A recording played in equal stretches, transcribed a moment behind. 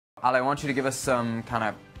Ale, I want you to give us some kind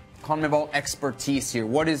of CONMEBOL expertise here.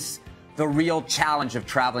 What is the real challenge of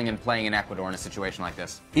traveling and playing in Ecuador in a situation like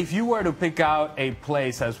this? If you were to pick out a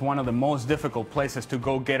place as one of the most difficult places to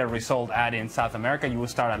go get a result at in South America, you would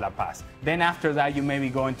start at La Paz. Then after that, you maybe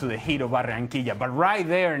go into the heat of Barranquilla. But right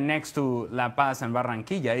there next to La Paz and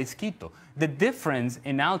Barranquilla is Quito. The difference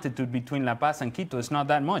in altitude between La Paz and Quito is not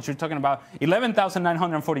that much. You're talking about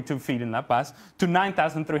 11,942 feet in La Paz to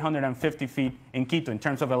 9,350 feet in Quito in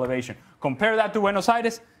terms of elevation. Compare that to Buenos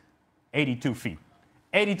Aires, 82 feet.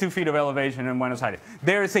 82 feet of elevation in Buenos Aires.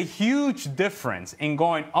 There is a huge difference in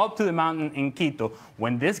going up to the mountain in Quito.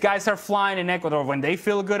 When these guys are flying in Ecuador, when they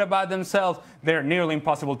feel good about themselves, they're nearly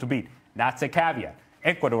impossible to beat. That's a caveat.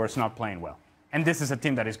 Ecuador is not playing well. And this is a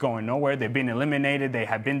team that is going nowhere. They've been eliminated. They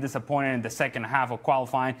have been disappointed in the second half of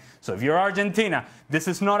qualifying. So if you're Argentina, this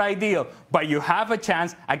is not ideal, but you have a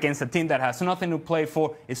chance against a team that has nothing to play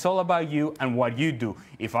for. It's all about you and what you do.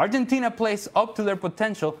 If Argentina plays up to their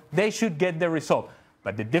potential, they should get the result.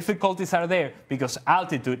 But the difficulties are there because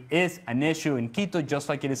altitude is an issue in Quito, just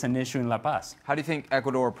like it is an issue in La Paz. How do you think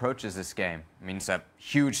Ecuador approaches this game? I mean, it's a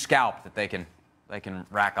huge scalp that they can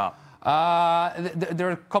rack up.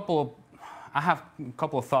 There are I have a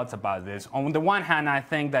couple of thoughts about this. On the one hand, I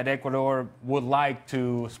think that Ecuador would like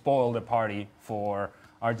to spoil the party for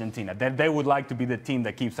Argentina. That they would like to be the team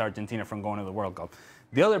that keeps Argentina from going to the World Cup.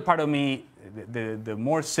 The other part of me, the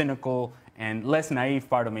more cynical and less naive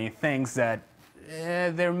part of me, thinks that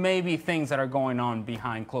there may be things that are going on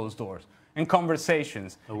behind closed doors and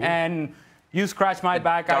conversations. Ooh. And you scratch my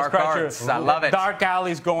back, I scratch yours. I love it. Dark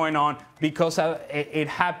alleys going on because it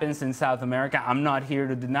happens in South America. I'm not here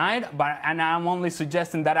to deny it, and I'm only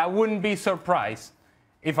suggesting that I wouldn't be surprised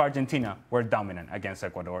if Argentina were dominant against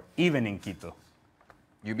Ecuador, even in Quito.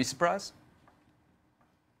 You'd be surprised?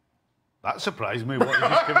 That surprised me. What you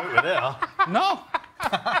just came out with there? No.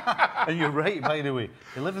 And you're right, by the way.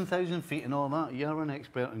 11,000 feet and all that, you're an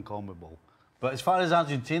expert in CONMEBOL. But as far as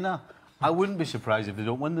Argentina, I wouldn't be surprised if they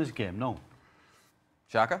don't win this game, no.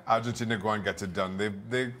 Shaka? Argentina go and get it done.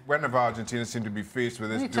 Whenever Argentina seem to be faced with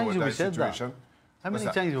this do-or-die situation. How many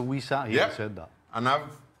times have we sat here and said that? And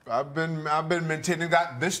I've been maintaining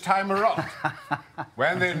that this time around.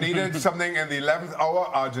 When they needed something in the 11th hour,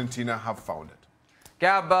 Argentina have found it.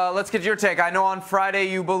 Gab, let's get your take. I know on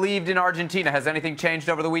Friday you believed in Argentina. Has anything changed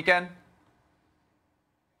over the weekend?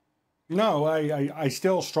 No, I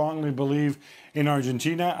still strongly believe in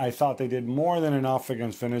Argentina. I thought they did more than enough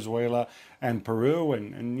against Venezuela and Peru.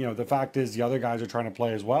 And you know, the fact is the other guys are trying to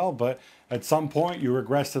play as well. But at some point, you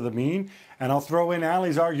regress to the mean. And I'll throw in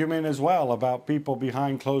Ali's argument as well about people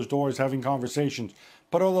behind closed doors having conversations.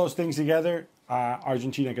 Put all those things together,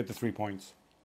 Argentina get the 3 points.